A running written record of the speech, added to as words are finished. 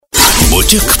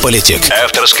Politic.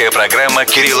 Авторская программа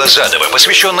Кирилла Задова,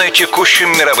 посвященная текущим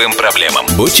мировым проблемам.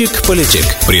 Politic.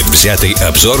 Предвзятый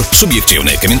обзор,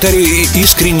 субъективные комментарии и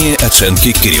искренние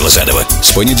оценки Кирилла Задова.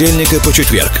 С понедельника по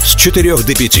четверг с 4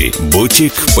 до 5.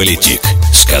 Politic.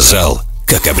 Сказал,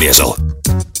 как обрезал.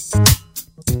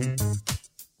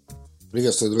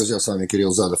 Приветствую, друзья, с вами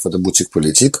Кирилл Задов, это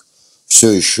Politic.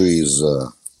 Все еще из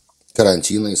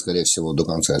карантина, и, скорее всего, до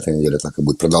конца этой недели так и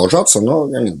будет продолжаться, но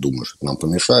я не думаю, что это нам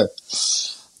помешает.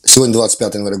 Сегодня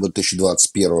 25 января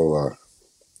 2021,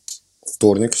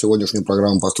 вторник. Сегодняшнюю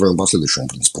программу построим по следующему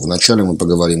принципу. Вначале мы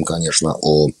поговорим, конечно,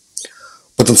 о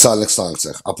потенциальных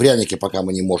санкциях. О прянике пока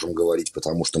мы не можем говорить,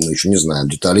 потому что мы еще не знаем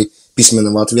деталей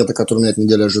письменного ответа, который на этой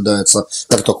неделе ожидается.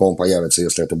 Как только он появится,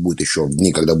 если это будет еще в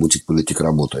дни, когда Politic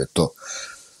работает, то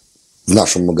в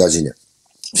нашем магазине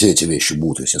все эти вещи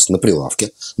будут, естественно, на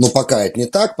прилавке. Но пока это не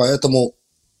так, поэтому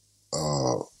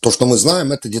то, что мы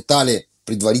знаем, это детали,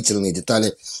 предварительные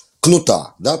детали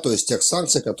кнута, да, то есть тех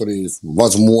санкций, которые,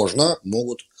 возможно,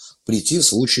 могут прийти в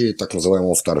случае так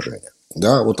называемого вторжения.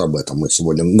 Да, вот об этом мы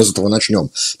сегодня, мы с этого начнем.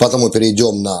 Потом мы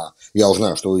перейдем на, я уже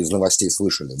знаю, что вы из новостей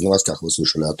слышали, в новостях вы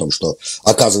слышали о том, что,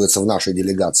 оказывается, в нашей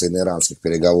делегации на иранских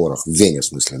переговорах, в Вене, в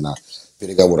смысле, на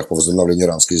переговорах по возобновлению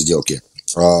иранской сделки,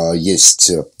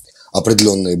 есть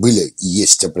определенные, были и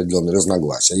есть определенные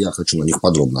разногласия. Я хочу на них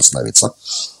подробно остановиться.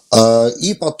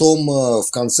 И потом в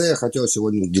конце я хотел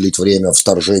сегодня уделить время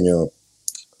вторжению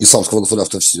исламского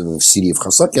государства в Сирии, в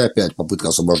Хасаке, опять попытка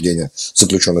освобождения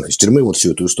заключенных из тюрьмы, вот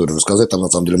всю эту историю рассказать. Там на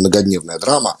самом деле многодневная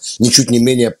драма, ничуть не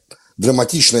менее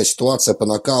драматичная ситуация по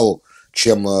накалу,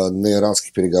 чем на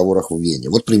иранских переговорах в Вене.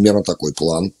 Вот примерно такой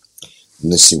план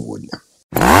на сегодня.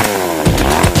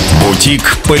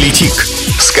 Politic.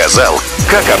 Сказал,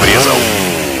 как обрезал.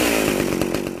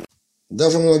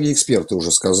 Даже многие эксперты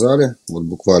уже сказали, вот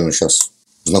буквально сейчас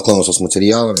знакомился с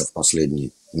материалами в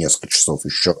последние несколько часов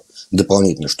еще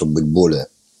дополнительно, чтобы быть более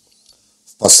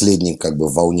в последней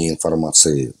волне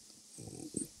информации,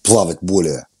 плавать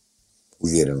более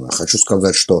уверенно. Хочу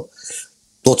сказать, что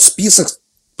тот список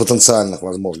потенциальных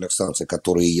возможных санкций,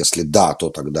 которые, если да, то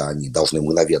тогда они должны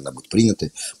мгновенно быть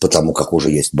приняты, потому как уже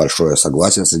есть большое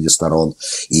согласие среди сторон.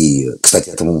 И, кстати,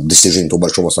 этому достижению этого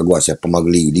большого согласия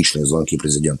помогли и личные звонки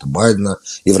президента Байдена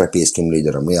европейским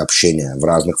лидерам, и общение в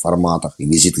разных форматах, и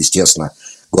визит, естественно,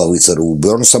 главы ЦРУ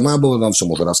Бернса. Мы об этом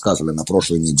всем уже рассказывали на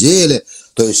прошлой неделе.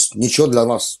 То есть ничего для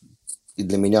вас и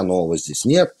для меня нового здесь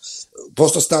нет.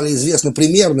 Просто стали известны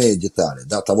примерные детали,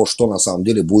 да, того, что на самом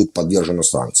деле будет подвержено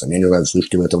санкциям. Я не знаю,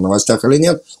 слышите вы это в новостях или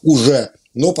нет, уже,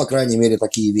 но, по крайней мере,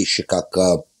 такие вещи, как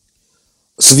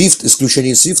SWIFT,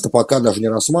 исключение SWIFT пока даже не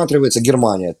рассматривается.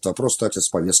 Германия этот вопрос, кстати, с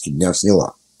повестки дня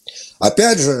сняла.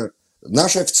 Опять же,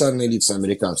 наши официальные лица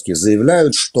американские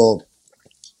заявляют, что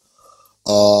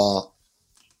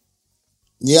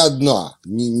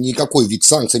никакой вид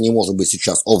санкций не может быть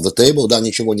сейчас off the table, да,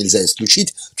 ничего нельзя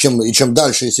исключить. Чем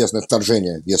дальше, естественно,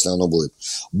 вторжение, если оно будет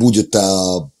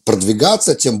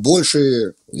продвигаться, тем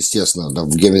больше, естественно, да,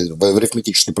 в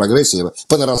арифметической прогрессии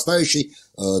по нарастающей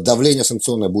давление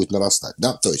санкционное будет нарастать.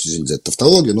 Да? То есть, извините за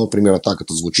тавтологию, но примерно так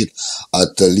это звучит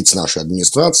от лиц нашей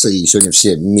администрации. И сегодня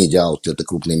все медиа-аутлеты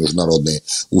крупные международные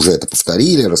уже это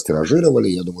повторили,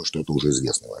 растиражировали. Я думаю, что это уже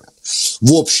известный вариант.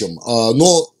 В общем,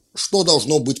 но что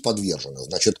должно быть подвержено,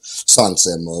 значит,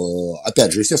 санкциям?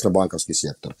 Опять же, естественно, банковский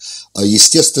сектор.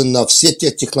 Естественно, все те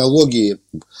технологии,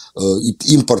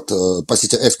 экспорт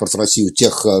в Россию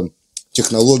тех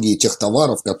технологий, тех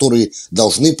товаров, которые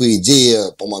должны, по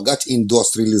идее, помогать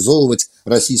индустриализовывать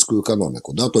российскую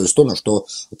экономику. Да? То есть то, на что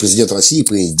президент России,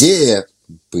 по идее,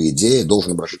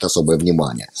 должен обращать особое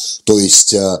внимание. То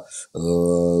есть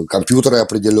компьютеры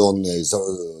определенные,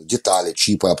 детали,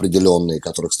 чипы определенные,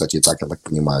 которых, кстати, я так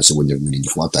понимаю, сегодня в мире не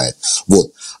хватает.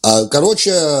 Вот. Короче,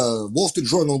 Wall Street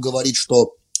Journal говорит,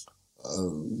 что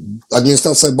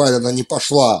администрация Байдена не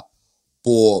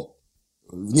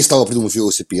стала придумывать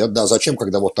велосипед. Да, зачем,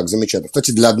 когда вот так замечательно.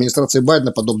 Кстати, для администрации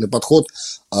Байдена подобный подход,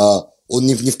 он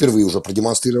не впервые уже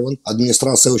продемонстрирован.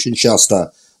 Администрация очень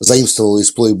часто заимствовала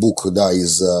из плейбук, да,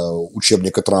 из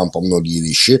учебника Трампа многие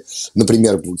вещи.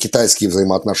 Например, китайские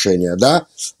взаимоотношения, да,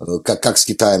 как с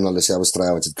Китаем надо себя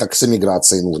выстраивать, как с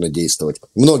эмиграцией нужно действовать.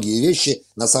 Многие вещи,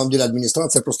 на самом деле,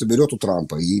 администрация просто берет у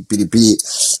Трампа и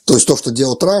то есть то, что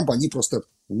делал Трамп, они просто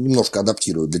немножко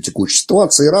адаптируют для текущей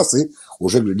ситуации, и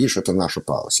уже, глядишь, это наша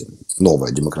policy,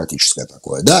 новое, демократическое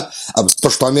такое, да. А то,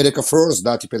 что America First,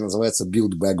 да, теперь называется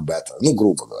Build Back Better,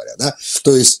 грубо говоря, да.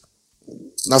 То есть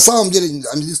на самом деле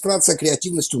администрация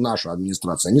креативностью, наша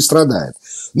администрация, не страдает.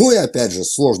 И опять же,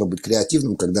 сложно быть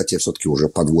креативным, когда тебе все-таки уже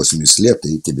под 80 лет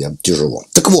и тебе тяжело.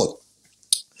 Так вот,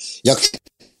 я хочу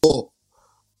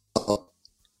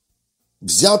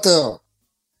взято,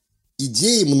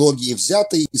 идеи многие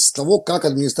взяты из того, как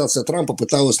администрация Трампа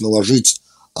пыталась наложить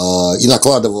и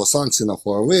накладывала санкции на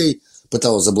Huawei,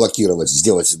 пыталась заблокировать,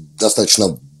 сделать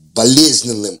достаточно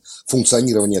болезненным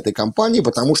функционирование этой компании,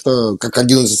 потому что, как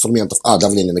один из инструментов,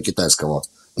 давление на китайского,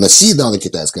 на Си, на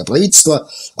китайское правительство,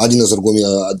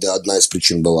 одна из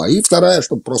причин была. И вторая,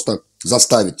 чтобы просто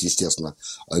заставить, естественно,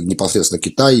 непосредственно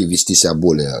Китай вести себя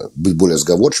быть более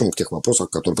сговорчивым в тех вопросах,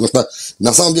 которые... Потому что,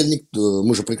 на самом деле,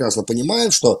 мы же прекрасно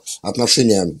понимаем, что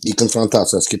отношения и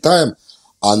конфронтация с Китаем,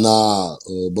 она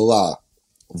была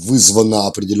вызвана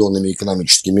определенными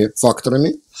экономическими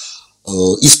факторами.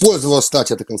 Использовалась,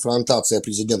 кстати, эта конфронтация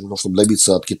президента, чтобы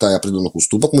добиться от Китая определенных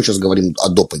уступок. Мы сейчас говорим о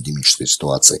допандемической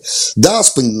ситуации. Да,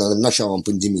 с началом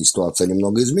пандемии ситуация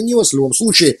немного изменилась. В любом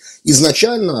случае,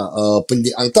 изначально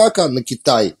атака на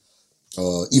Китай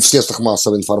и в средствах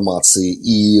массовой информации,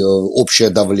 и общее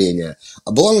давление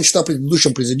была начата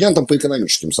предыдущим президентом по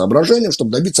экономическим соображениям, чтобы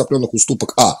добиться определенных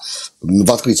уступок,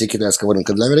 в открытии китайского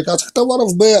рынка для американских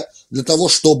товаров, для того,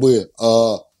 чтобы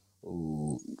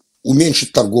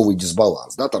уменьшить торговый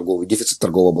дисбаланс, торговый дефицит,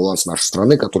 торгового баланса нашей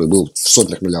страны, который был в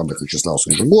сотнях миллиардах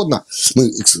исчислялся ежегодно.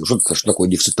 Что такое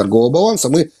дефицит торгового баланса?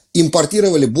 Мы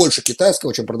импортировали больше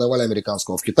китайского, чем продавали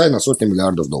американского в Китай на сотни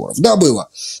миллиардов долларов. Да, было.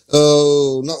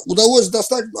 Удалось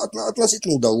достать,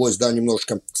 относительно удалось,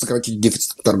 немножко сократить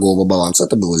дефицит торгового баланса.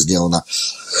 Это было сделано.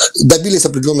 Добились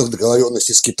определенных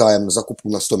договоренностей с Китаем на закупку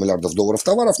на 100 миллиардов долларов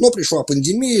товаров, но пришла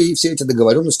пандемия, и все эти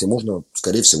договоренности можно,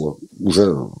 скорее всего,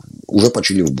 уже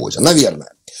почили в бозе.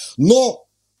 Наверное. Но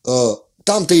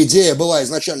там-то идея была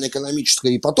изначально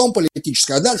экономическая и потом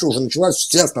политическая, а дальше уже начались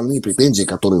все основные претензии,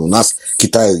 которые у нас к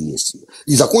Китаю есть.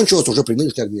 И закончилось уже при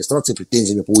нынешней администрации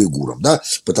претензиями по уйгурам,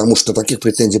 потому что таких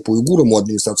претензий по уйгурам у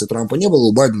администрации Трампа не было,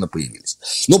 у Байдена появились.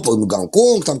 Но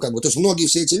Гонконг, то есть многие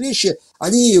все эти вещи,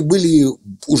 они были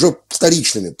уже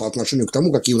вторичными по отношению к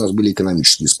тому, какие у нас были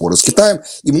экономические споры с Китаем,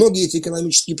 и многие эти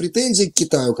экономические претензии к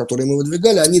Китаю, которые мы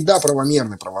выдвигали, они,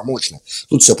 правомерны, правомочны,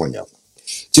 тут все понятно.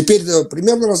 Теперь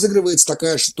примерно разыгрывается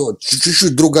такая, что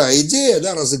чуть-чуть другая идея,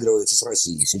 разыгрывается с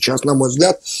Россией сейчас, на мой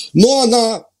взгляд, но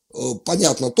она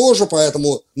понятна тоже,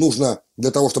 поэтому нужно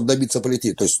для того, чтобы добиться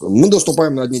политики. То есть мы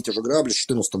доступаем на одни и те же грабли с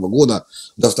 2014 года,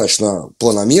 достаточно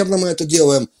планомерно мы это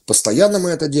делаем, постоянно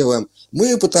мы это делаем.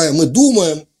 Мы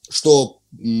думаем, что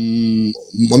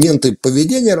моменты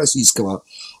поведения российского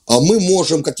мы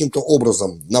можем каким-то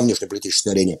образом на внешнеполитической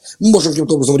арене, мы можем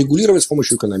каким-то образом регулировать с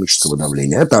помощью экономического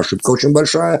давления. Это ошибка очень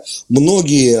большая.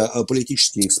 Многие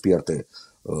политические эксперты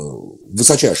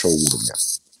высочайшего уровня,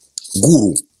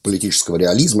 гуру политического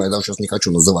реализма, я даже сейчас не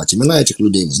хочу называть имена этих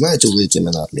людей, вы знаете уже эти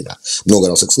имена от меня, много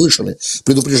раз их слышали,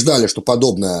 предупреждали, что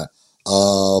подобное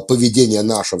поведение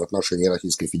наше в отношении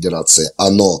Российской Федерации,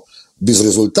 оно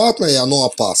безрезультатное, оно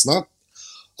опасно,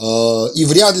 и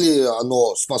вряд ли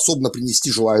оно способно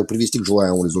привести к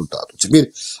желаемому результату.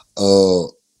 Теперь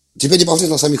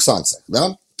непосредственно о самих санкциях.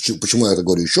 Почему я это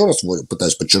говорю еще раз,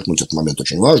 пытаюсь подчеркнуть этот момент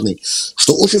очень важный,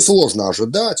 что очень сложно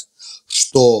ожидать,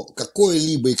 что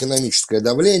какое-либо экономическое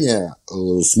давление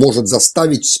сможет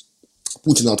заставить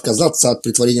Путина отказаться от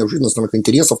претворения в жизнь иностранных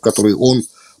интересов, которые он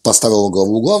поставил во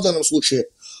главу угла в данном случае.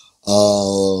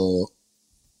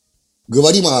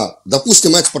 Говорим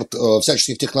допустим, экспорт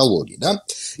всяческих технологий,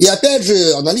 И опять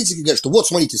же, аналитики говорят, что вот,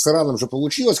 смотрите, с Ираном же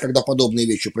получилось, когда подобные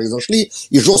вещи произошли,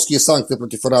 и жесткие санкции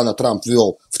против Ирана Трамп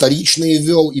ввел, вторичные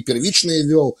ввел, и первичные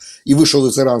ввел, и вышел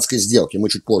из иранской сделки. Мы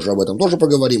чуть позже об этом тоже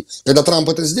поговорим. Когда Трамп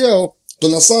это сделал, то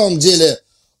на самом деле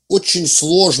очень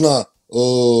сложно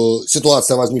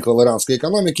ситуация возникла в иранской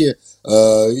экономике,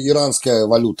 иранская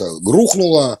валюта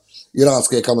рухнула,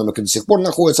 иранская экономика до сих пор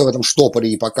находится в этом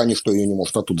штопоре, и пока ничто ее не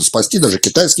может оттуда спасти, даже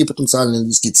китайские потенциальные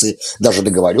инвестиции, даже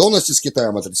договоренности с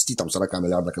Китаем о 30-40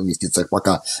 миллиардах инвестициях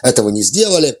пока этого не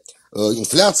сделали.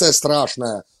 Инфляция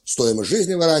страшная, стоимость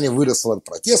жизни в Иране выросла,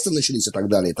 протесты начались и так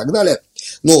далее, и так далее.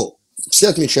 Но все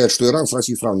отмечают, что Иран с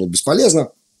Россией сравнивать бесполезно,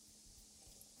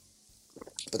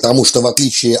 потому что в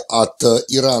отличие от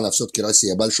Ирана, все-таки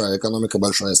Россия большая экономика,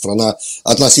 большая страна,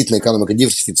 относительно экономика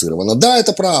диверсифицирована. Да,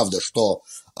 это правда, что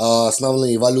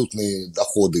основные валютные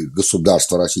доходы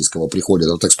государства российского приходят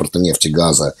от экспорта нефти,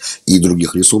 газа и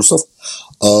других ресурсов.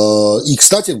 И,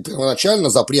 кстати, первоначально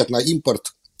запрет на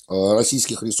импорт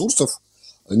российских ресурсов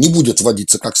не будет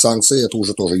вводиться как санкции, это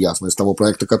уже тоже ясно из того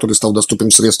проекта, который стал доступен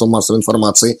средствам массовой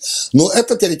информации. Но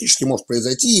это теоретически может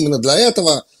произойти, именно для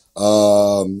этого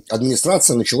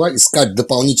администрация начала искать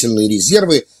дополнительные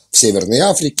резервы в Северной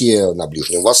Африке, на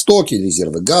Ближнем Востоке,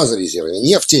 резервы газа, резервы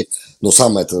нефти. Но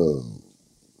самое это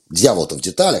дьявол-то в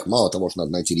деталях. Мало того, что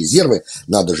надо найти резервы,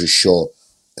 надо же еще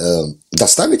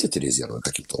доставить эти резервы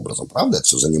каким-то образом, правда? Это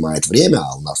все занимает время,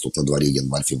 а у нас тут на дворе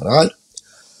январь-февраль.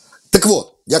 Так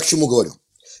вот, я к чему говорю?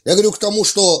 Я говорю к тому,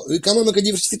 что экономика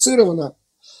диверсифицирована,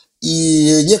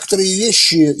 и некоторые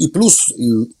вещи, и плюс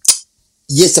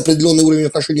есть определенный уровень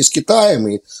отношений с Китаем,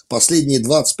 и последние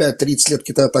 25-30 лет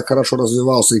Китай так хорошо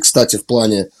развивался, и, кстати, в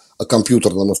плане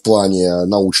компьютерном, и в плане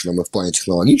научном, и в плане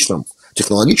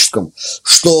технологическом,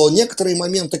 что некоторые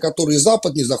моменты, которые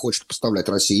Запад не захочет поставлять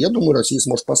России, я думаю, Россия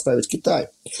сможет поставить Китай.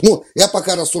 Ну, я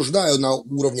пока рассуждаю на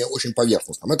уровне очень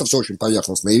поверхностном. Это все очень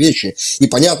поверхностные вещи. И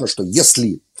понятно, что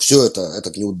если все этот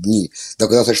такой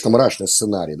достаточно мрачный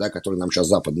сценарий, да, который нам сейчас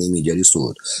западные медиа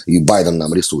рисуют, и Байден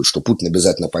нам рисует, что Путин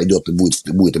обязательно пойдет и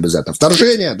будет обязательно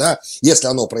вторжение, да, если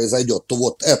оно произойдет, то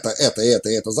вот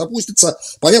это запустится.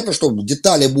 Понятно, что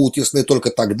детали будут ясны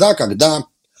только тогда, когда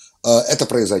это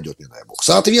произойдет, не дай бог.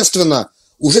 Соответственно,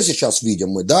 уже сейчас видим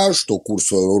мы, да, что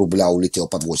курс рубля улетел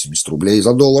под 80 рублей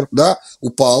за доллар, да,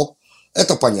 упал.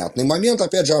 Это понятный момент,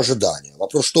 опять же, ожидания.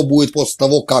 Вопрос, что будет после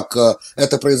того, как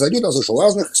это произойдет, я слышал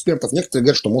разных экспертов. Некоторые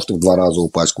говорят, что может и в 2 раза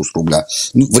упасть курс рубля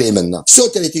временно. Все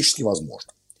теоретически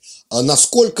возможно.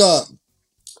 Насколько...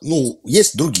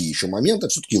 есть другие еще моменты.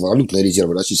 Все-таки валютные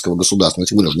резервы российского государства на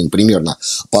сегодняшний день примерно,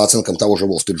 по оценкам того же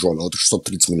Wall Street Journal, это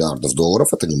 630 миллиардов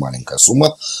долларов. Это не маленькая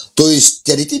сумма. То есть,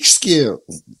 теоретически,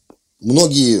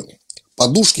 многие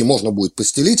подушки можно будет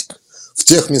постелить в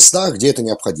тех местах, где это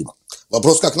необходимо.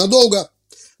 Вопрос, как надолго?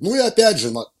 И опять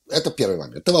же, это первый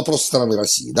момент. Это вопрос со стороны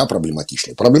России, да,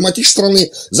 проблематичный. Проблематичной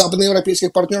стороны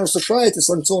западноевропейских партнеров США эти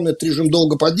санкционный режим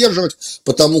долго поддерживать,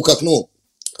 потому как,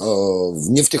 в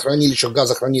нефтехранилищах,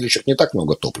 газохранилищах не так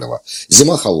много топлива.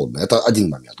 Зима холодная. Это один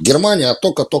момент. Германия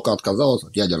только отказалась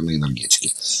от ядерной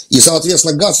энергетики. И,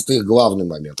 соответственно, газ – это их главный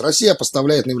момент. Россия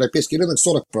поставляет на европейский рынок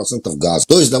 40% газа.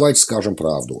 То есть, давайте скажем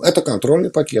правду. Это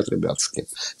контрольный пакет, ребятушки.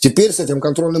 Теперь с этим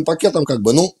контрольным пакетом,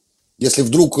 если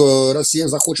вдруг Россия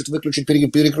захочет выключить,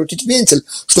 перекрутить вентиль,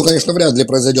 что, конечно, вряд ли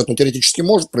произойдет, но теоретически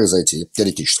может произойти.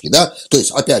 Теоретически, да? То есть,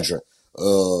 опять же,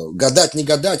 гадать, не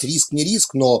гадать, риск, не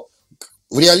риск, но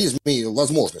в реализме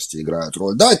возможности играют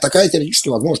роль. Да, такая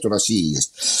теоретическая возможность у России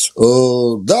есть.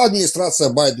 Да, администрация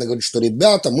Байдена говорит, что,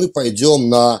 ребята, мы пойдем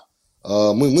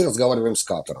мы разговариваем с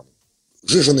Катаром.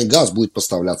 Сжиженный газ будет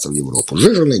поставляться в Европу.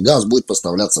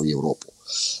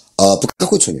 По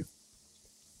какой цене?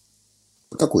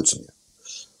 По какой цене?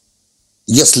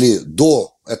 Если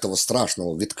до этого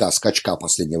страшного витка, скачка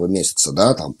последнего месяца,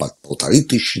 да, там по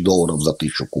 $1500 за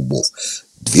 1000 кубов,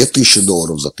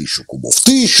 $2000 за 1000 кубов,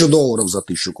 $1000 за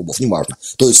 1000 кубов, неважно.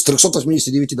 То есть с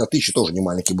 389 до 1000 тоже не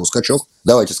маленький был скачок,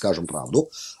 давайте скажем правду.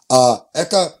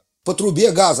 Это по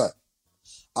трубе газа.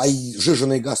 А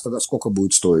сжиженный газ тогда сколько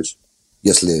будет стоить,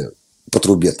 если по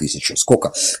трубе 1000?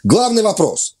 Сколько? Главный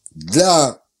вопрос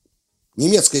для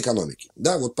немецкой экономики.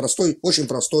 Да, вот простой, очень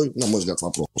простой, на мой взгляд,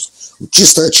 вопрос.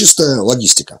 Чистая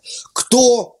логистика.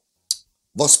 Кто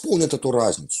восполнит эту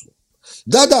разницу?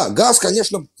 Да, газ,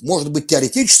 конечно, может быть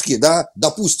теоретически, да,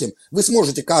 допустим, вы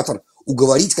сможете Катар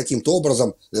уговорить каким-то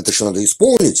образом, это еще надо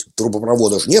исполнить,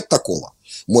 трубопровода же нет такого,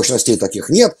 мощностей таких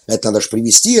нет, это надо же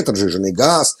привезти, этот сжиженный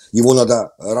газ, его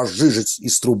надо разжижить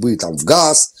из трубы там в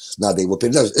газ, надо его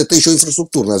передать, это еще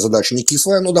инфраструктурная задача не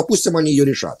кислая, но, допустим, они ее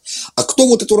решат. А кто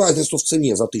вот эту разницу в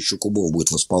цене за 1000 кубов будет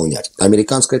восполнять?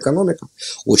 Американская экономика?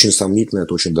 Очень сомнительно,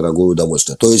 это очень дорогое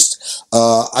удовольствие. То есть,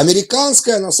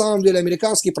 на самом деле,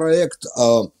 американский проект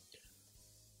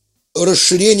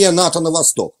расширение НАТО на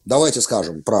восток. Давайте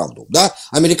скажем правду. Да?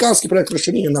 Американский проект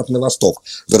расширения НАТО на восток.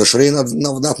 За расширение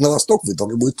НАТО на восток в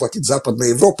итоге будет платить Западная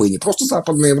Европа. И не просто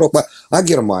Западная Европа, а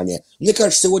Германия. Мне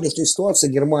кажется, в сегодняшней ситуации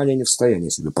Германия не в состоянии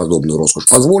себе подобную роскошь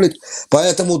позволить.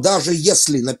 Поэтому даже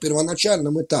если на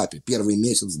первоначальном этапе, первый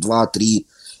месяц, 2-3,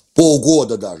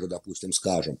 полгода даже, допустим,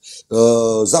 скажем,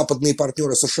 западные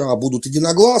партнеры США будут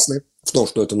единогласны в том,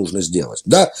 что это нужно сделать,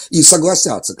 да, и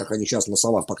согласятся, как они сейчас на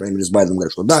словах, по крайней мере, с Байденом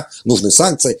говорят, что да, нужны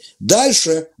санкции.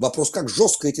 Дальше вопрос, как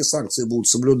жестко эти санкции будут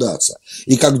соблюдаться,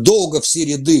 и как долго все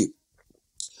ряды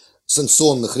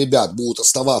санкционных ребят будут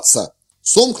оставаться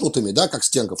сомкнутыми, да, как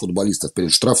стенка футболистов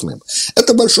перед штрафным.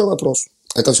 Это большой вопрос.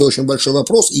 Это все очень большой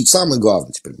вопрос, и самый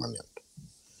главный теперь момент.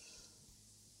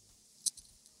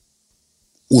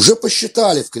 Уже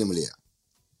посчитали в Кремле,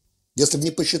 если бы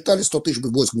не посчитали, 100 тысяч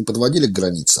бы войск не подводили к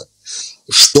границе,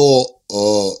 что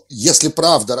если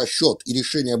правда расчет и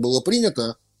решение было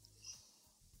принято,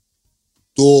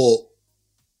 то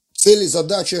цели и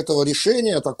задачи этого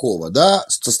решения такого, да,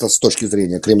 с точки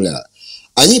зрения Кремля,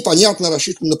 они, понятно,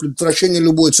 рассчитаны на предотвращение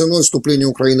любой ценой вступления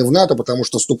Украины в НАТО, потому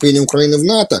что вступление Украины в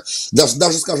НАТО,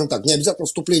 даже скажем так, не обязательно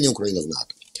вступление Украины в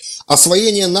НАТО,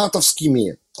 освоение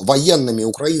натовскими военными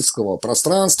украинского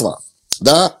пространства,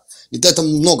 да, И это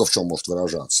много в чем может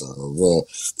выражаться. В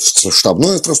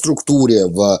штабной инфраструктуре,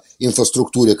 в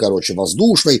инфраструктуре,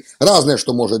 воздушной. Разное,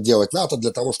 что может делать НАТО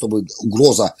для того, чтобы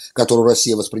угроза, которую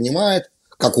Россия воспринимает,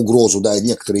 как угрозу, да, и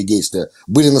некоторые действия,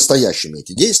 были настоящими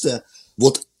эти действия.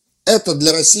 Вот это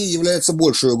для России является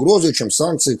большей угрозой, чем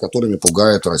санкции, которыми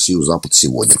пугает Россию Запад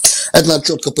сегодня. Это надо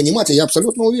четко понимать, и я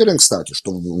абсолютно уверен, кстати,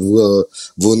 что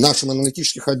в наших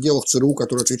аналитических отделах ЦРУ,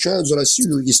 которые отвечают за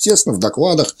Россию, естественно, в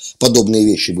докладах подобные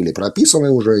вещи были прописаны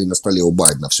уже, и на столе у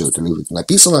Байдена все это лежит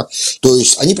написано. То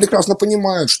есть они прекрасно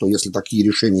понимают, что если такие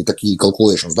решения, такие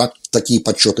calculations, да, такие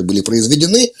подсчеты были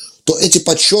произведены, то эти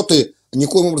подсчеты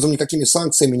никоим образом никакими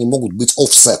санкциями не могут быть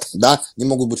offset, да, не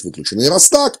могут быть выключены. И раз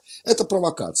так, это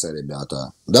провокация,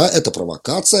 ребята, да, это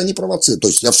провокация, они провоцируют. То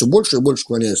есть я все больше и больше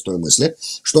склоняюсь к той мысли,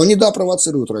 что они, да,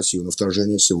 провоцируют Россию на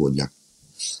вторжение сегодня.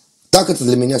 Так это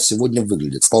для меня сегодня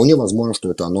выглядит. Вполне возможно, что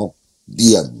это оно,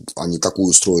 и они такую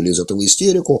устроили из этого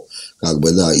истерику,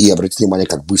 да, и обратите внимание,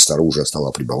 как быстро оружие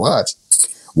стало прибывать.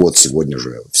 Вот сегодня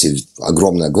же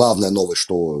огромная главная новость,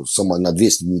 что на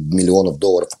 200 миллионов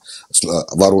долларов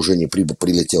вооружений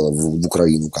прилетело в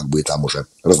Украину, и там уже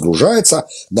разгружается.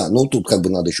 Да, но тут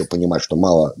надо еще понимать, что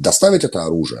мало доставить это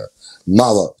оружие,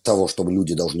 мало того, чтобы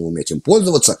люди должны уметь им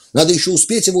пользоваться, надо еще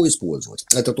успеть его использовать.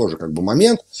 Это тоже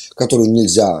момент, который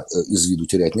нельзя из виду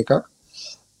терять никак.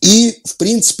 И, в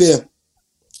принципе,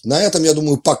 на этом, я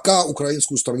думаю, пока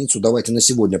украинскую страницу давайте на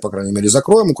сегодня, по крайней мере,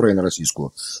 закроем,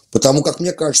 украино-российскую, потому как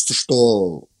мне кажется,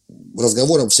 что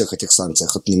разговоры о всех этих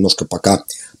санкциях, это немножко пока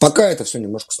это все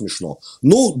немножко смешно.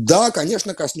 Ну, да,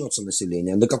 конечно, коснется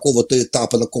населения до какого-то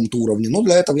этапа, на каком-то уровне, но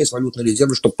для этого есть валютные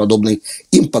резервы, чтобы подобный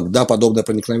импакт, да, подобное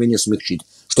проникновение смягчить,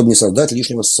 чтобы не создать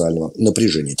лишнего социального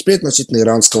напряжения. Теперь относительно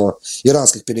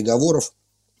иранских переговоров,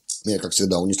 меня, как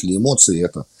всегда, унесли эмоции, и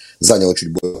это заняло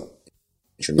чуть больше.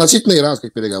 Относительно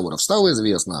иранских переговоров стало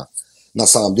известно, на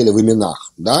самом деле, в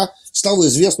именах, да, стало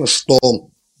известно, что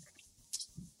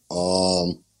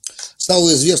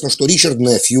Ричард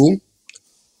Нефью,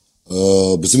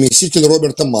 заместитель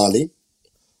Роберта Мали,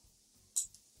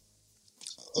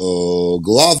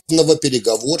 главного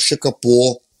переговорщика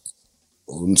по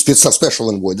Special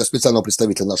Envoy, да, специального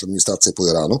представителя нашей администрации по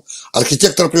Ирану,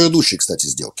 архитектор предыдущей, кстати,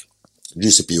 сделки,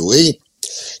 JCPOA,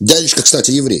 дядечка,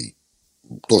 кстати, еврей.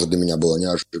 Тоже для меня был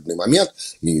неожиданный момент.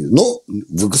 Но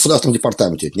в Государственном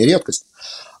департаменте это не редкость.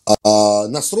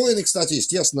 Настроенный, кстати,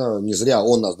 естественно, не зря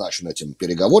он назначен этим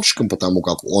переговорщиком, потому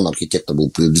как он архитектор был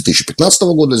 2015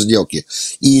 года сделки.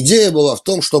 И идея была в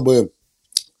том, чтобы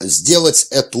сделать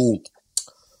эту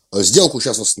сделку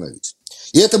сейчас восстановить.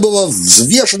 И это было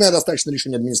взвешенное достаточно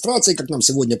решение администрации, как нам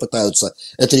сегодня пытаются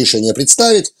это решение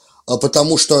представить.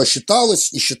 Потому что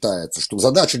считалось и считается, что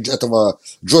задача этого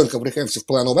Joint Comprehensive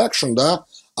Plan of Action, да,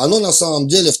 оно на самом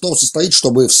деле в том состоит,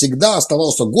 чтобы всегда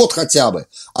оставался год хотя бы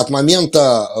от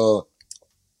момента,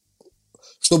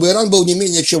 чтобы Иран был не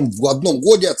менее чем в одном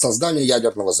годе от создания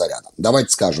ядерного заряда. Давайте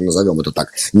скажем, назовем это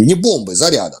так, не бомбы,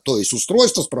 заряда, то есть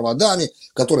устройство с проводами,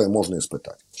 которое можно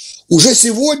испытать. Уже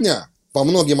сегодня, по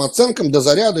многим оценкам, до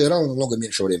заряда Ирану намного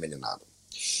меньше времени надо.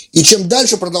 И чем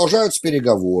дальше продолжаются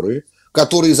переговоры,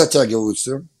 которые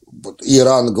затягиваются.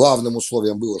 Иран, главным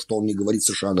условием было, что он не говорит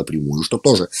США напрямую, что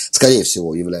тоже, скорее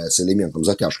всего, является элементом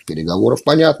затяжек переговоров,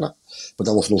 понятно,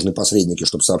 потому что нужны посредники,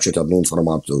 чтобы сообщать одну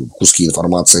информацию, куски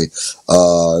информации,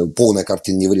 полная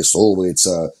картина не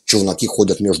вырисовывается, челноки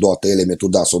ходят между отелями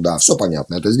туда-сюда, все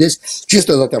понятно, это здесь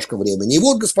чистая затяжка времени. И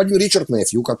вот господин Ричард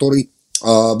Нефью, который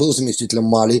был заместителем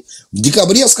Мали, в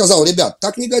декабре сказал: ребят,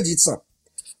 так не годится.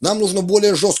 Нам нужно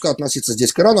более жестко относиться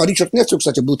здесь к Ирану. А Ричард Нефью,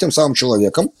 кстати, был тем самым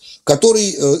человеком,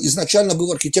 который изначально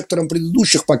был архитектором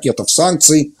предыдущих пакетов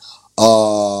санкций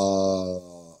в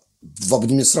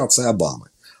администрации Обамы.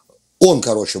 Он,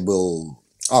 был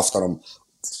автором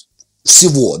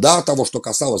всего, да, того, что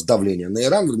касалось давления на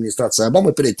Иран в администрации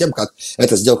Обамы перед тем, как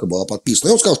эта сделка была подписана.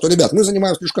 И он сказал, что, ребят, мы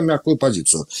занимаем слишком мягкую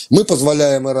позицию. Мы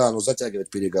позволяем Ирану затягивать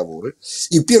переговоры.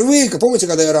 И впервые, помните,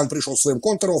 когда Иран пришел своим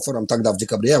контр-оффером, тогда в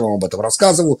декабре я вам об этом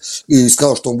рассказывал, и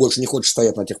сказал, что он больше не хочет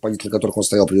стоять на тех позициях, на которых он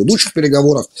стоял в предыдущих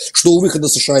переговорах, что у выхода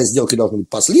США из сделки должны быть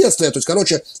последствия. То есть,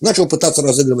 начал пытаться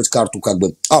разыгрывать карту,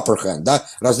 upper hand, да,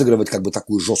 разыгрывать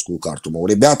такую жесткую карту. Мол,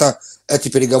 ребята, эти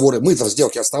переговоры, мы-то в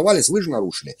сделке оставались, вы же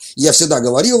нарушили. Я всегда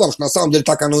говорил вам, что на самом деле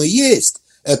так оно и есть.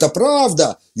 Это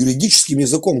правда. Юридическим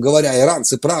языком говоря,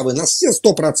 иранцы правы на все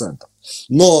 100%.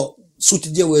 Но сути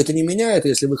дела это не меняет.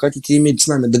 Если вы хотите иметь с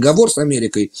нами договор с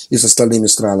Америкой и с остальными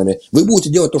странами, вы будете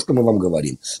делать то, что мы вам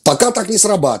говорим. Пока так не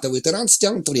срабатывает, иранцы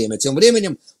тянут время. Тем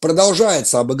временем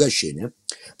продолжается обогащение.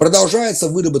 Продолжается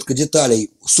выработка деталей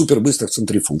супербыстрых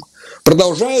центрифуг.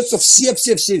 Продолжаются все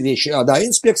вещи.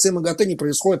 Инспекции МАГАТЭ не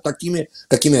происходят такими,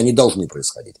 какими они должны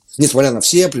происходить. Несмотря на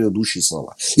все предыдущие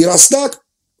слова. И раз так,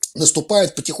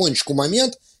 наступает потихонечку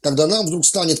момент, когда нам вдруг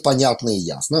станет понятно и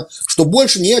ясно, что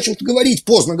больше не о чем-то говорить,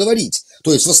 поздно говорить.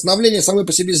 То есть восстановление самой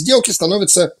по себе сделки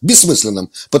становится бессмысленным,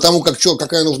 потому как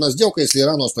какая нужна сделка, если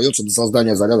Ирану остается до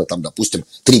создания заряда, там, допустим,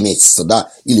 3 месяца,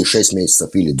 да, или 6 месяцев,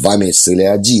 или 2 месяца, или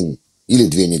 1, или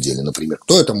 2 недели, например.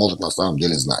 Кто это может на самом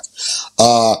деле знать?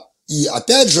 И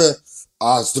опять же,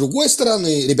 с другой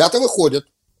стороны, ребята выходят.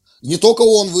 Не только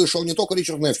он вышел, не только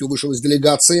Ричард Нефью вышел из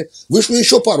делегации, вышло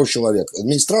еще пару человек.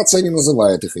 Администрация не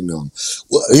называет их имен.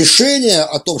 Решение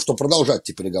о том, что продолжать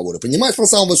эти переговоры, принимать на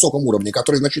самом высоком уровне,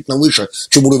 который значительно выше,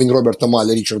 чем уровень Роберта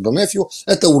Малля и Ричарда Нефью,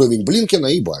 это уровень Блинкена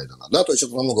и Байдена. Да? То есть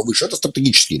это намного выше, это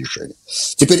стратегические решения.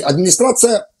 Теперь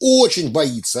администрация очень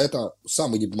боится, это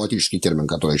самый дипломатический термин,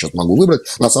 который я сейчас могу выбрать,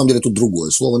 на самом деле тут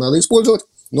другое слово надо использовать,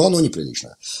 но оно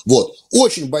неприличное.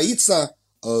 Очень боится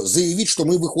заявить, что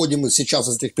мы выходим сейчас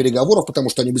из этих переговоров, потому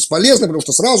что они бесполезны, потому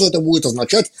что сразу это будет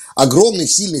означать огромный,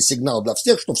 сильный сигнал для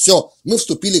всех, что все, мы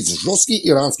вступили в жесткий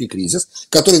иранский кризис,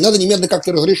 который надо немедленно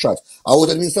как-то разрешать. А у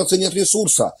администрации нет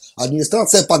ресурса.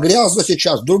 Администрация погрязла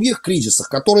сейчас в других кризисах,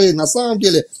 которые на самом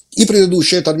деле и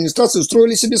предыдущая эта администрация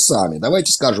устроили себе сами.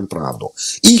 Давайте скажем правду.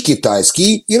 И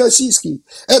китайский, и российский.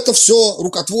 Это все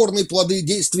рукотворные плоды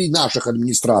действий наших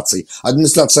администраций.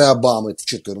 Администрация Обамы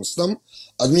в 2014-м,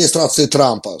 администрации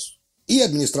Трампа и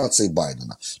администрации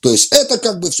Байдена. То есть это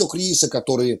как бы все кризисы,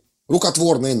 которые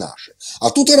рукотворные наши. А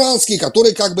тут иранские,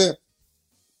 которые как бы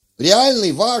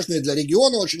реальный, важный, для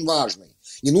региона очень важный.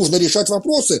 И нужно решать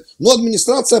вопросы, но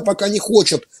администрация пока не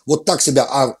хочет вот так себя,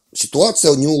 а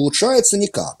ситуация не улучшается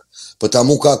никак.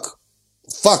 Потому как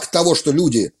факт того, что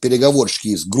люди, переговорщики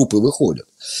из группы выходят,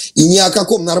 и ни о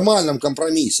каком нормальном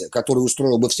компромиссе, который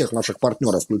устроил бы всех наших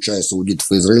партнеров, включая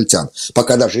саудитов и израильтян,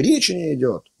 пока даже речи не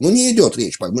идет. Не идет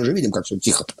речь, мы же видим, как все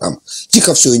тихо там.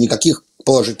 Тихо все и никаких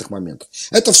положительных моментов.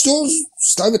 Это все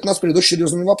ставит нас перед очень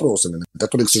серьезными вопросами, на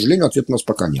которые, к сожалению, ответа у нас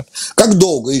пока нет. Как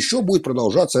долго еще будет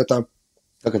продолжаться это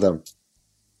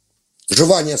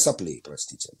жевание соплей,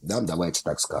 простите. Да, давайте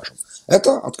так скажем.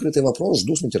 Это открытый вопрос,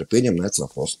 жду с нетерпением на этот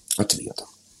вопрос ответа.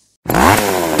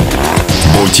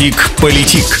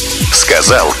 Бутик-политик.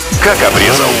 Сказал, как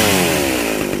обрезал.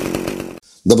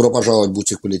 Добро пожаловать в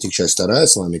Бутик-политик, часть 2.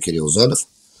 С вами Кирилл Задов.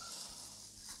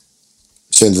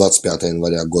 Сегодня 25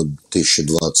 января, год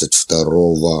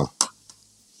 2022.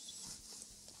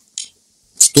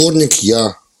 Вторник.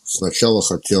 Я сначала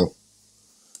хотел...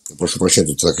 Прошу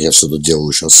прощения, так как я все тут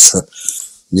делаю сейчас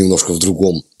немножко в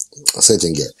другом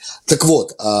сеттинге. Так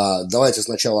вот, давайте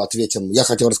сначала ответим. Я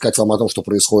хотел рассказать вам о том, что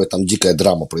происходит, там дикая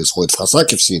драма происходит в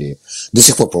Хасаке в Сирии. До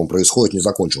сих пор, по-моему, происходит, не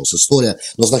закончилась история.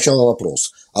 Но сначала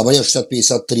вопрос. Абонент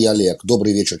 6053 Олег.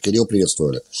 Добрый вечер, Кирилл, приветствую,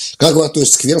 Олег. Как вы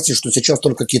относитесь к версии, что сейчас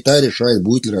только Китай решает,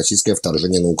 будет ли российское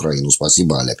вторжение на Украину?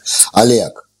 Спасибо, Олег.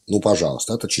 Олег,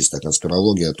 пожалуйста, это чистая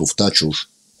конспирология, туфта, чушь.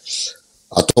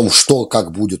 О том, что,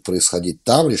 как будет происходить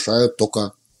там, решают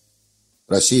только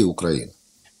Россия и Украина.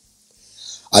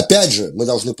 Опять же, мы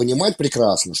должны понимать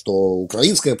прекрасно, что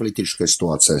украинская политическая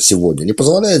ситуация сегодня не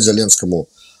позволяет Зеленскому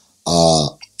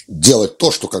делать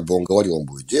то, что, как бы он говорил, он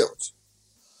будет делать.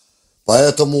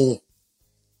 Поэтому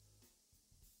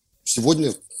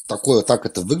сегодня так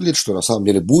это выглядит, что на самом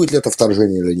деле будет ли это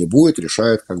вторжение или не будет,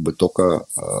 решает как бы только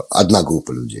одна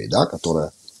группа людей, да,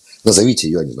 которая... Назовите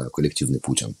ее, я не знаю, коллективный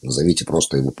Путин. Назовите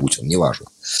просто его Путин, неважно.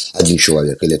 Один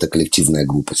человек или это коллективная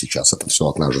группа сейчас. Это все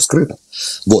от нас же скрыто.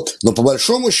 Но по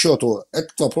большому счету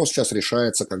этот вопрос сейчас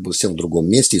решается как бы совсем в другом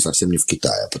месте и совсем не в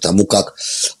Китае. Потому как,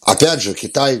 опять же,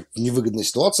 Китай в невыгодной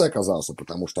ситуации оказался,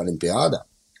 потому что Олимпиада.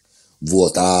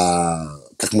 А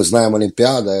как мы знаем,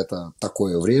 Олимпиада – это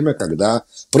такое время, когда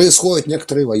происходят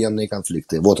некоторые военные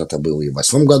конфликты. Это было и в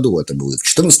 2008 году, это было и в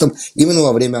 2014, именно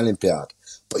во время Олимпиад.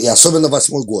 И особенно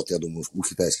 2008 год, я думаю, у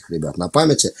китайских ребят на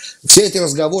памяти. Все эти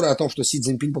разговоры о том, что Си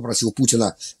Цзиньпин попросил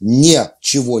Путина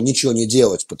ничего не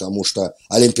делать, потому что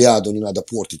Олимпиаду не надо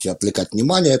портить и отвлекать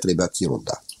внимание, это, ребят,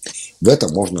 ерунда. В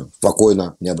этом можно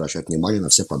спокойно не обращать внимания на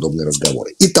все подобные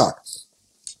разговоры. Итак,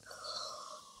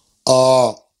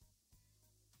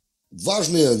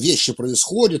 важные вещи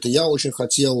происходят, и я очень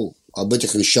хотел об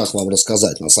этих вещах вам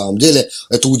рассказать. На самом деле,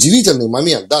 это удивительный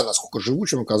момент, да, насколько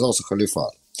живучим оказался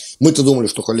халифат. Мы-то думали,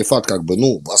 что халифат как бы,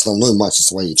 в основной массе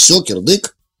своей все,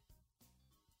 кирдык.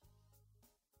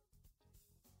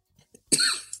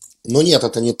 Но нет,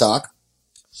 это не так.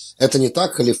 Это не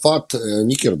так, халифат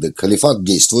не кирдык. Халифат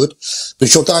действует.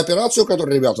 Причем та операцию,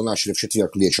 которую ребята начали в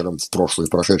четверг вечером, в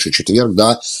прошедший четверг,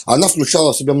 да, она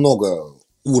включала в себя много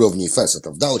уровней,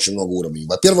 фасетов, да, очень много уровней.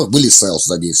 Во-первых, были селс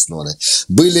задействованы,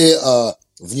 были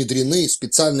внедрены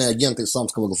специальные агенты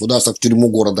исламского государства в тюрьму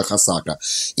города Хасака.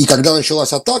 И когда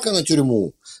началась атака на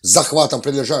тюрьму, с захватом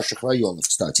прилежащих районов,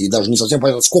 кстати, и даже не совсем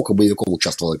понятно, сколько боевиков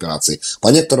участвовало в операции, по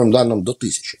некоторым данным до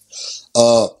 1000.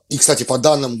 И, кстати, по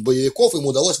данным боевиков, им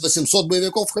удалось 800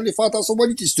 боевиков халифата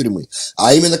освободить из тюрьмы.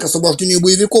 А именно к освобождению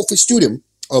боевиков из тюрем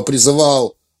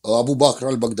призывал Абу Бакр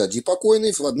аль-Багдади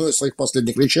покойный. В одной из своих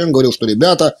последних речей он говорил, что,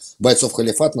 ребята, бойцов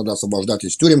халифата надо освобождать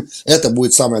из тюрем. Это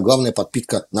будет самая главная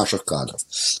подпитка наших кадров.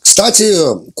 Кстати,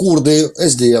 курды,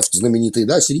 СДФ знаменитые,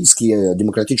 да, сирийские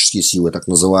демократические силы, так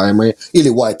называемые,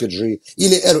 или YPG,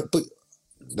 или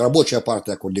Рабочая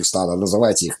партия Курдистана,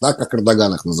 называйте их так, как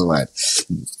Эрдоган их называет,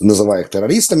 называя их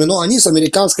террористами, но они с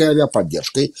американской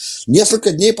авиаподдержкой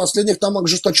несколько дней последних там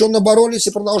ожесточенно боролись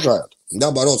и продолжают,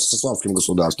 да, бороться с исламским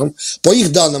государством. По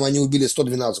их данным, они убили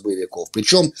 112 боевиков,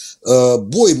 причем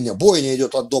бойня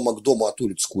идет от дома к дому, от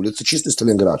улицы к улице, чистый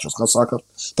Сталинград, сейчас Хасаков,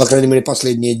 по крайней мере,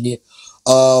 последние дни.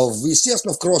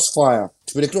 Естественно, в Crossfire,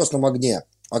 в перекрестном огне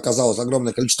оказалось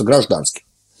огромное количество гражданских.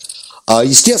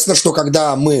 Естественно, что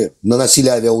когда мы наносили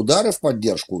авиаудары в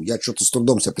поддержку, я что-то с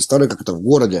трудом себе представляю, как это в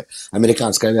городе,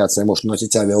 американская авиация может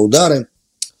наносить авиаудары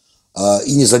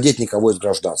и не задеть никого из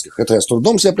гражданских. Это я с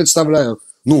трудом себе представляю.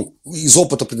 Ну, из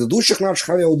опыта предыдущих наших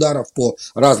авиаударов по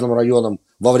разным районам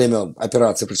во время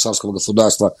операции исламского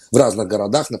государства в разных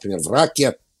городах, например, в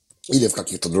Раке или в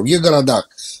каких-то других городах,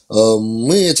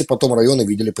 мы эти потом районы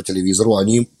видели по телевизору,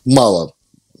 они мало,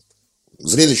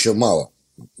 зрелище мало,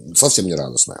 совсем не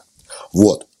радостное.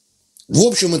 Вот. В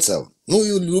общем и целом. Ну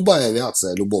и любая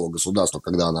авиация любого государства,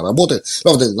 когда она работает.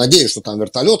 Правда, надеюсь, что там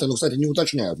вертолеты. Но, кстати, не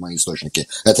уточняют мои источники.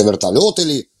 Это вертолет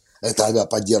или это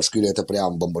авиаподдержка, или это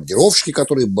прям бомбардировщики,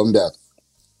 которые бомбят.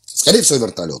 Скорее всего,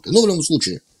 вертолеты. Ну, в любом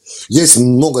случае, есть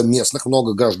много местных,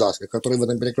 много гражданских, которые в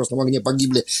этом перекрестном огне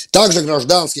погибли. Также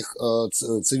гражданских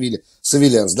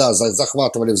цивилианс, да,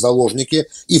 захватывали в заложники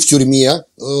и в тюрьме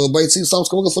бойцы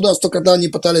исламского государства, когда они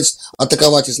пытались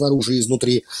атаковать и снаружи, и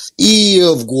изнутри. И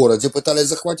в городе пытались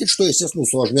захватить, что, естественно,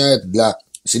 усложняет для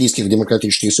сирийских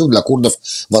демократических сил, для курдов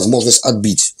возможность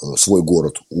отбить свой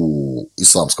город у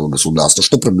исламского государства,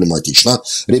 что проблематично.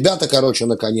 Ребята, короче,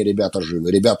 на коне, ребята живы,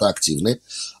 ребята активны.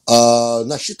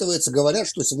 Насчитывается, говорят,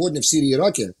 что сегодня в Сирии и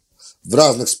Ираке в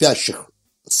разных спящих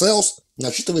селс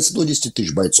насчитывается до 10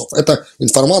 тысяч бойцов. Это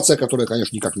информация, которая,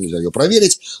 конечно, никак нельзя ее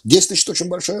проверить. 10 тысяч очень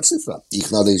большая цифра.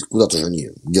 Их надо куда-то же они,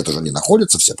 где-то же они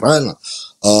находятся, все правильно.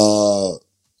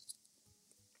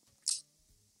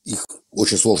 Их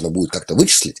очень сложно будет как-то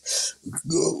вычислить.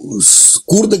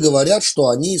 Курды говорят, что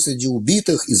они среди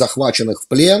убитых и захваченных в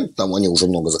плен, там они уже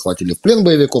много захватили в плен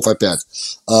боевиков опять,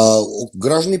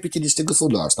 граждане 50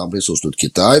 государств. Там присутствуют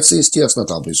китайцы, естественно,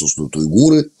 там присутствуют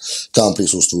уйгуры, там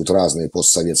присутствуют разные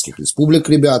постсоветских республик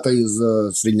ребята, из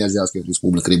среднеазиатских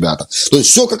республик ребята. То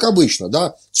есть все как обычно,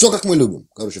 да, все как мы любим.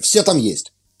 Короче, все там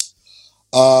есть.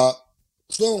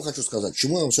 Что я вам хочу сказать?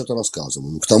 Чему я вам все это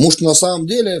рассказываю? Потому что на самом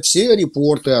деле все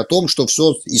репорты о том, что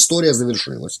все, история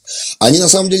завершилась, они на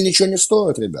самом деле ничего не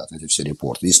стоят, ребята, эти все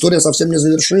репорты. История совсем не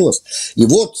завершилась. И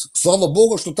вот, слава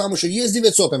богу, что там еще есть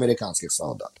 900 американских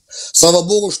солдат. Слава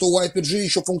богу, что YPG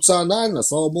еще функционально.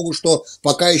 Слава богу, что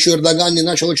пока еще Эрдоган не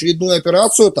начал очередную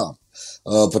операцию там.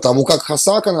 Потому как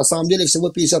Хасака на самом деле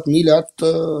всего 50 миль от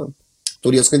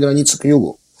турецкой границы к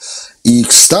югу. И,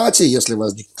 кстати, если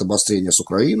возникнет обострение с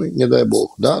Украиной, не дай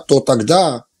бог, да, то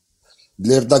тогда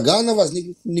для Эрдогана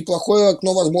возникнет неплохое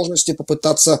окно возможности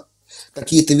попытаться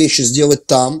какие-то вещи сделать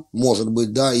там, может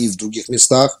быть, да, и в других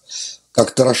местах,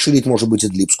 как-то расширить, может быть,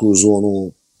 Идлибскую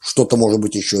зону, что-то, может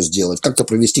быть, еще сделать, как-то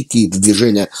провести какие-то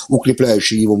движения,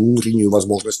 укрепляющие его внутренние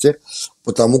возможности,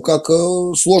 потому как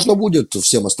сложно будет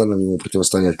всем остальным ему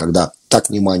противостоять, когда так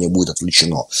внимание будет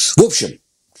отвлечено. В общем,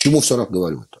 к чему все равно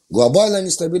говорю это? Глобальная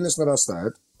нестабильность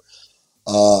нарастает,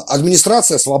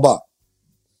 администрация слаба.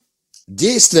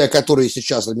 Действия, которые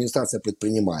сейчас администрация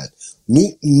предпринимает,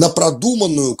 ну, на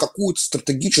продуманную какую-то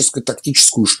стратегическую,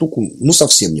 тактическую штуку, ну,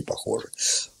 совсем не похоже.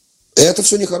 Это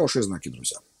все нехорошие знаки,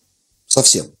 друзья.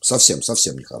 Совсем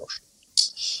нехорошие.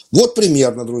 Вот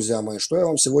примерно, друзья мои, что я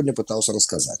вам сегодня пытался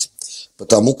рассказать.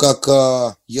 Потому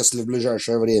как, если в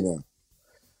ближайшее время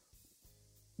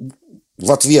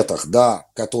в ответах, да,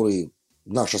 которые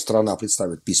наша страна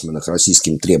представит письменных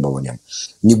российским требованиям,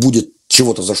 не будет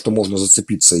чего-то, за что можно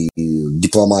зацепиться, и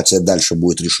дипломатия дальше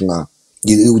будет решена,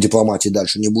 и у дипломатии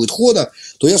дальше не будет хода,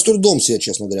 то я с трудом себе,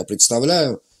 честно говоря,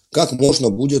 представляю, как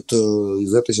можно будет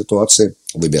из этой ситуации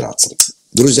выбираться.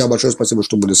 Друзья, большое спасибо,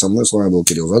 что были со мной. С вами был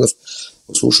Кирилл Задов.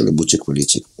 Вы слушали «Бутик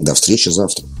Политик». До встречи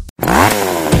завтра.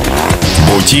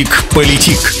 «Бутик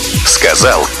Политик».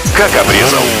 Сказал, как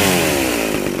обрезал.